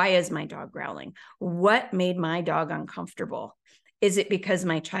 why is my dog growling? What made my dog uncomfortable? Is it because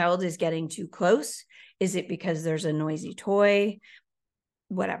my child is getting too close? Is it because there's a noisy toy?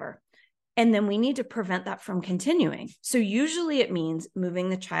 Whatever. And then we need to prevent that from continuing. So usually it means moving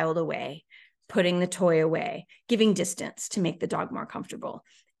the child away, putting the toy away, giving distance to make the dog more comfortable.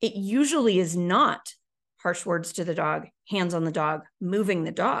 It usually is not harsh words to the dog, hands on the dog, moving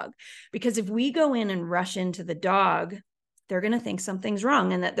the dog. Because if we go in and rush into the dog, they're going to think something's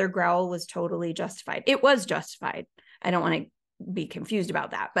wrong and that their growl was totally justified. It was justified. I don't want to be confused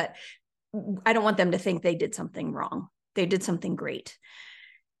about that, but I don't want them to think they did something wrong. They did something great.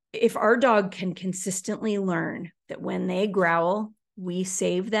 If our dog can consistently learn that when they growl, we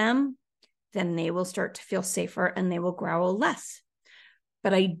save them, then they will start to feel safer and they will growl less.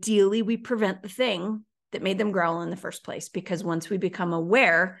 But ideally, we prevent the thing that made them growl in the first place, because once we become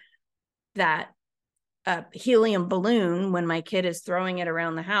aware that a helium balloon, when my kid is throwing it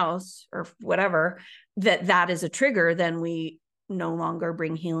around the house or whatever, that is a trigger, then we no longer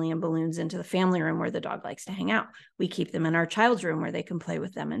bring helium balloons into the family room where the dog likes to hang out. We keep them in our child's room where they can play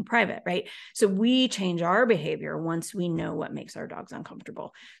with them in private, right? So we change our behavior once we know what makes our dogs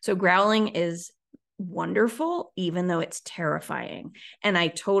uncomfortable. So growling is wonderful, even though it's terrifying. And I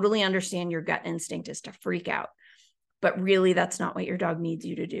totally understand your gut instinct is to freak out. But really, that's not what your dog needs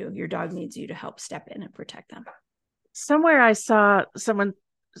you to do. Your dog needs you to help step in and protect them. Somewhere I saw someone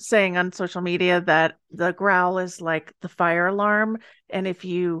saying on social media that the growl is like the fire alarm. And if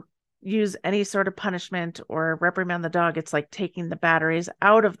you use any sort of punishment or reprimand the dog, it's like taking the batteries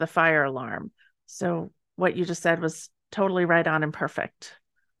out of the fire alarm. So what you just said was totally right on and perfect.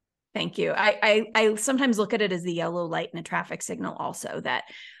 Thank you. I sometimes look at it as the yellow light in a traffic signal also, that,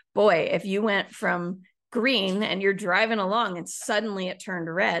 boy, if you went from green and you're driving along and suddenly it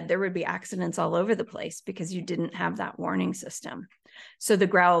turned red, there would be accidents all over the place because you didn't have that warning system. So the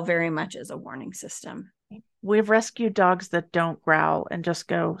growl very much is a warning system. We've rescued dogs that don't growl and just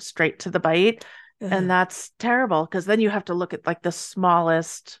go straight to the bite. Ugh. And that's terrible because then you have to look at like the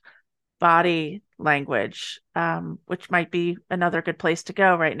smallest body language, which might be another good place to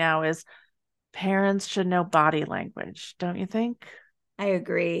go right now, is parents should know body language, don't you think? I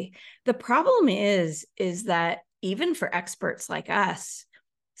agree. The problem is that even for experts like us,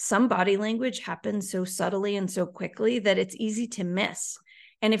 some body language happens so subtly and so quickly that it's easy to miss.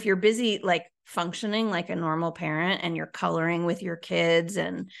 And if you're busy like functioning like a normal parent and you're coloring with your kids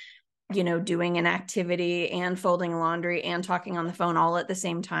and, you know, doing an activity and folding laundry and talking on the phone all at the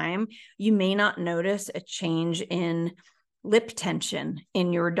same time, you may not notice a change in lip tension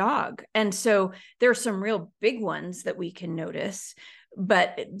in your dog. And so there are some real big ones that we can notice,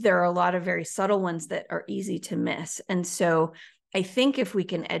 but there are a lot of very subtle ones that are easy to miss. And so I think if we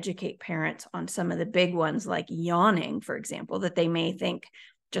can educate parents on some of the big ones, like yawning, for example, that they may think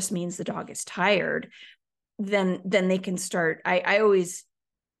just means the dog is tired, then they can start. I always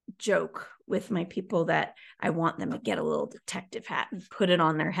joke with my people that I want them to get a little detective hat and put it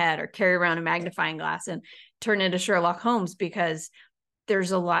on their head or carry around a magnifying glass and turn into Sherlock Holmes, because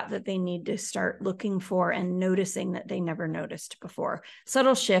there's a lot that they need to start looking for and noticing that they never noticed before.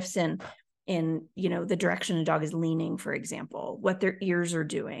 Subtle shifts in, you know, the direction a dog is leaning, for example, what their ears are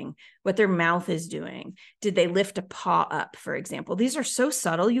doing, what their mouth is doing. Did they lift a paw up, for example? These are so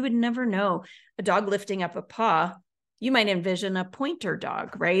subtle. You would never know a dog lifting up a paw. You might envision a pointer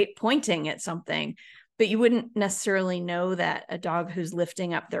dog, right? Pointing at something, but you wouldn't necessarily know that a dog who's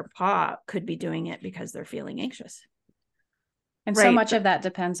lifting up their paw could be doing it because they're feeling anxious. And so much of that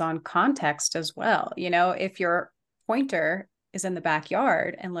depends on context as well. You know, if your pointer is in the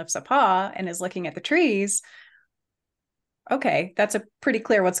backyard and lifts a paw and is looking at the trees, okay, that's a pretty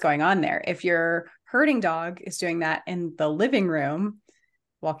clear what's going on there. If your herding dog is doing that in the living room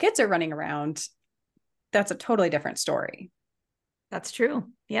while kids are running around, that's a totally different story. That's true.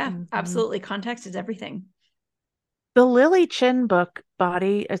 Yeah, absolutely. Context is everything. The Lily Chin book,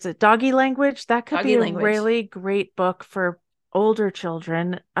 Body, is it Doggy Language? That could be a really great book for older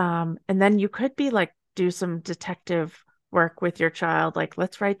children. And then you could be like, do some detective work with your child. Like,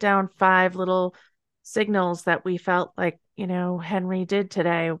 let's write down 5 little signals that we felt like, you know, Henry did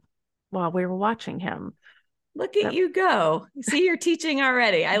today while we were watching him. Look at you go. See, you're teaching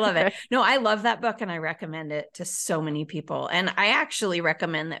already. I love it. No, I love that book and I recommend it to so many people. And I actually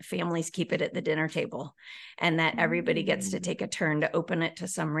recommend that families keep it at the dinner table and that everybody gets to take a turn to open it to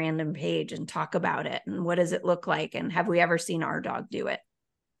some random page and talk about it. And what does it look like? And have we ever seen our dog do it?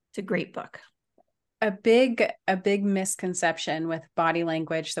 It's a great book. A big misconception with body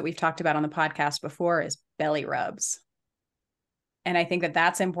language that we've talked about on the podcast before is belly rubs. And I think that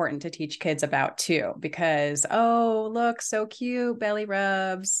that's important to teach kids about too, because, oh, look, so cute, belly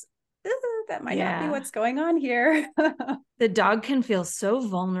rubs. That might not be what's going on here. The dog can feel so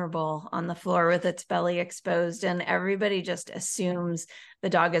vulnerable on the floor with its belly exposed, and everybody just assumes the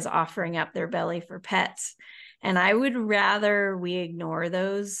dog is offering up their belly for pets. And I would rather we ignore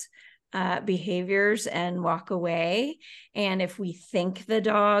those behaviors and walk away. And if we think the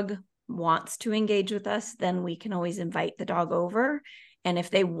dog wants to engage with us, then we can always invite the dog over. And if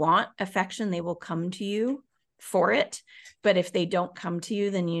they want affection, they will come to you for it. But if they don't come to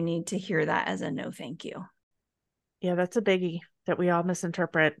you, then you need to hear that as a no, thank you. Yeah, that's a biggie that we all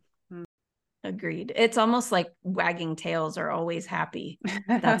misinterpret. Agreed. It's almost like wagging tails are always happy.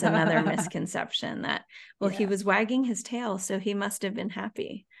 That's another misconception that, well, he was wagging his tail, so he must have been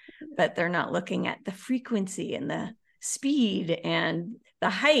happy. But they're not looking at the frequency and the speed and the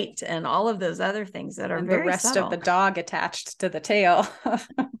height and all of those other things that are and very the rest subtle. of the dog attached to the tail.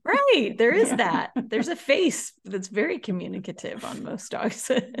 Right. There is that. There's a face that's very communicative on most dogs.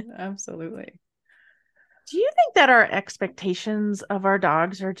 Absolutely. Do you think that our expectations of our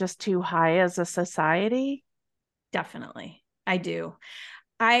dogs are just too high as a society? Definitely. I do.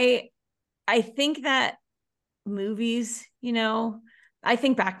 I think that movies, I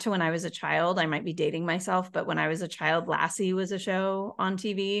think back to when I was a child. I might be dating myself, but when I was a child, Lassie was a show on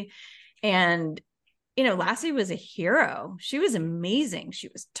TV. And, Lassie was a hero. She was amazing. She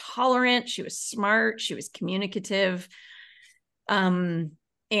was tolerant. She was smart. She was communicative. And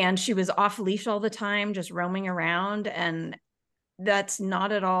she was off leash all the time, just roaming around. And that's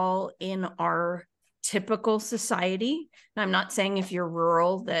not at all in our typical society. And I'm not saying if you're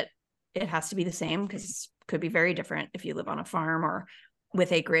rural that it has to be the same, because it could be very different if you live on a farm or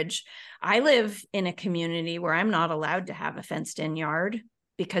with acreage. I live in a community where I'm not allowed to have a fenced in yard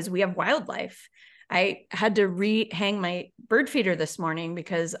because we have wildlife. I had to rehang my bird feeder this morning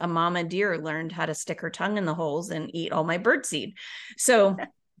because a mama deer learned how to stick her tongue in the holes and eat all my bird seed. So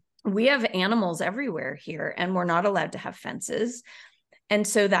we have animals everywhere here, and we're not allowed to have fences. And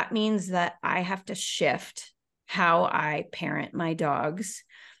so that means that I have to shift how I parent my dogs.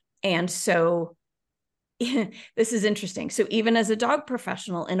 And so this is interesting. So even as a dog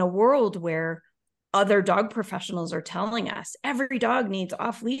professional, in a world where other dog professionals are telling us every dog needs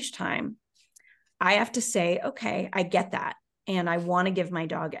off leash time, I have to say, okay, I get that. And I want to give my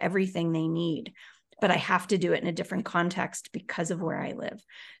dog everything they need, but I have to do it in a different context because of where I live.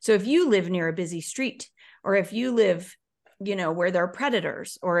 So if you live near a busy street, or if you live, where there are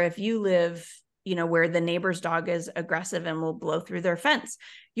predators, or if you live, where the neighbor's dog is aggressive and will blow through their fence,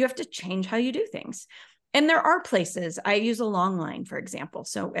 you have to change how you do things. And there are places, I use a long line, for example.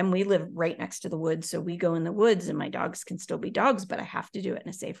 So, and we live right next to the woods. So we go in the woods and my dogs can still be dogs, but I have to do it in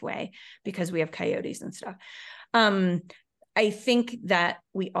a safe way because we have coyotes and stuff. I think that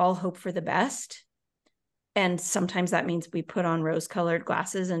we all hope for the best. And sometimes that means we put on rose-colored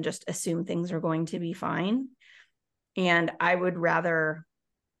glasses and just assume things are going to be fine. And I would rather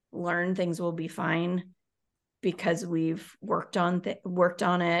learn things will be fine because we've worked on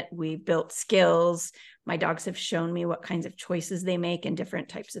it. We've built skills. My dogs have shown me what kinds of choices they make in different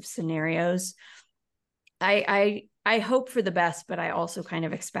types of scenarios. I hope for the best, but I also kind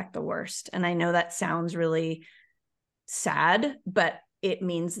of expect the worst. And I know that sounds really sad, but it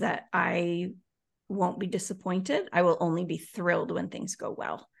means that I won't be disappointed. I will only be thrilled when things go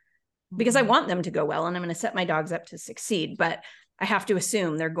well, because I want them to go well, and I'm going to set my dogs up to succeed, but I have to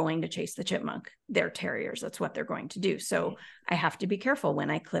assume they're going to chase the chipmunk. They're terriers. That's what they're going to do. So I have to be careful when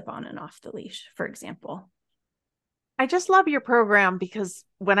I clip on and off the leash, for example. I just love your program because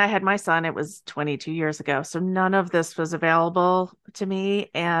when I had my son, it was 22 years ago. So none of this was available to me.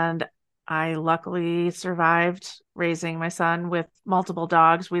 And I luckily survived raising my son with multiple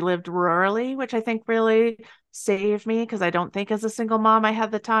dogs. We lived rurally, which I think really saved me because I don't think as a single mom I had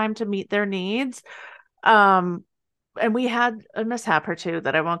the time to meet their needs. And we had a mishap or two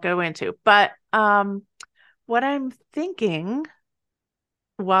that I won't go into. But what I'm thinking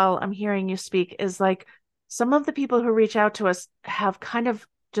while I'm hearing you speak is like some of the people who reach out to us have kind of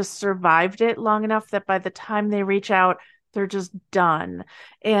just survived it long enough that by the time they reach out, they're just done.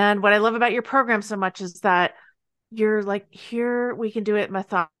 And what I love about your program so much is that you're like, here we can do it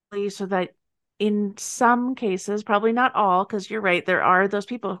methodically so that in some cases, probably not all, because you're right, there are those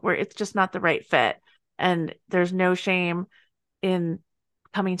people where it's just not the right fit. And there's no shame in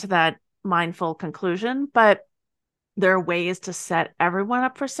coming to that mindful conclusion, but there are ways to set everyone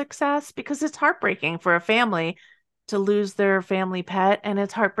up for success because it's heartbreaking for a family to lose their family pet, and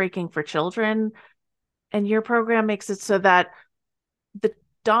it's heartbreaking for children. And your program makes it so that the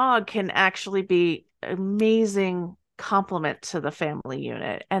dog can actually be an amazing complement to the family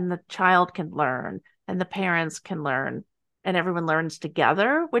unit, and the child can learn and the parents can learn and everyone learns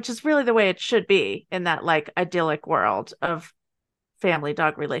together, which is really the way it should be in that like idyllic world of family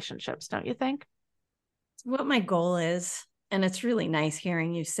dog relationships, don't you think? It's what my goal is. And it's really nice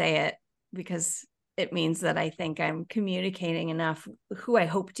hearing you say it because it means that I think I'm communicating enough who I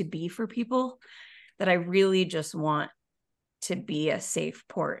hope to be for people, that I really just want to be a safe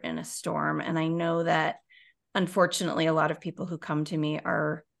port in a storm. And I know that unfortunately, a lot of people who come to me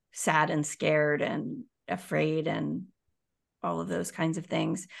are sad and scared and afraid and all of those kinds of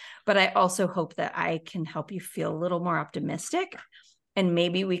things. But I also hope that I can help you feel a little more optimistic, and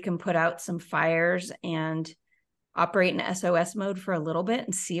maybe we can put out some fires and operate in SOS mode for a little bit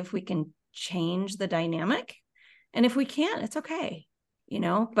and see if we can change the dynamic. And if we can't, it's okay,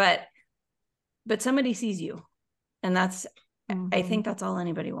 but somebody sees you, and that's, I think that's all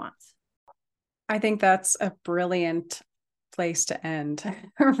anybody wants. I think that's a brilliant place to end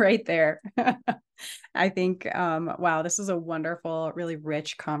right there. I think, wow, this is a wonderful, really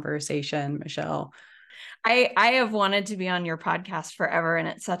rich conversation, Michelle. I have wanted to be on your podcast forever, and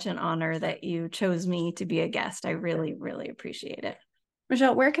it's such an honor that you chose me to be a guest. I really, really appreciate it.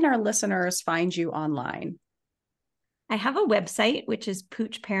 Michelle, where can our listeners find you online? I have a website, which is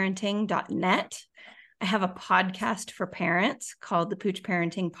poochparenting.net. I have a podcast for parents called the Pooch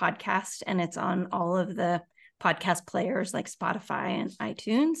Parenting Podcast, and it's on all of the podcast players like Spotify and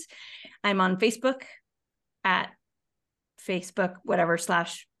iTunes. I'm on Facebook at Facebook, whatever,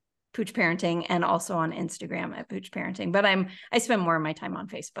 /Pooch Parenting, and also on Instagram at Pooch Parenting. But I spend more of my time on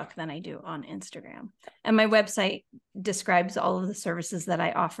Facebook than I do on Instagram. And my website describes all of the services that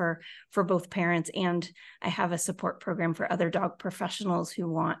I offer for both parents, and I have a support program for other dog professionals who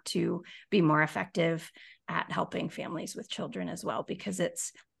want to be more effective at helping families with children as well, because it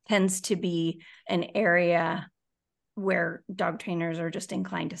tends to be an area where dog trainers are just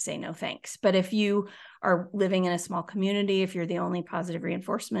inclined to say no thanks. But if you are living in a small community, if you're the only positive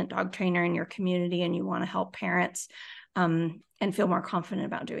reinforcement dog trainer in your community and you want to help parents and feel more confident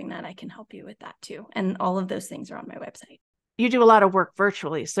about doing that, I can help you with that too. And all of those things are on my website. You do a lot of work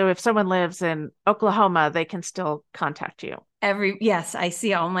virtually. So if someone lives in Oklahoma, they can still contact you. Yes, I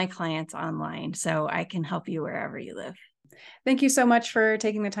see all my clients online, so I can help you wherever you live. Thank you so much for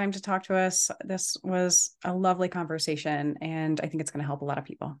taking the time to talk to us. This was a lovely conversation, and I think it's going to help a lot of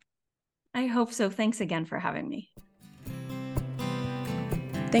people. I hope so. Thanks again for having me.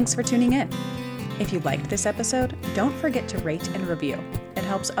 Thanks for tuning in. If you liked this episode, don't forget to rate and review. It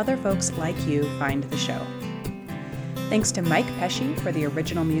helps other folks like you find the show. Thanks to Mike Pesci for the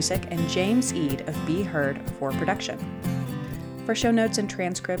original music and James Eade of Be Heard for production. For show notes and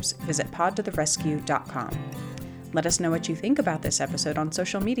transcripts, visit podtotherescue.com. Let us know what you think about this episode on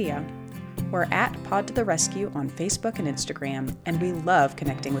social media. We're at Pod to the Rescue on Facebook and Instagram, and we love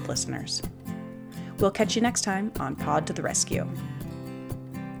connecting with listeners. We'll catch you next time on Pod to the Rescue.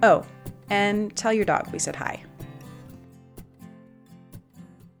 Oh, and tell your dog we said hi.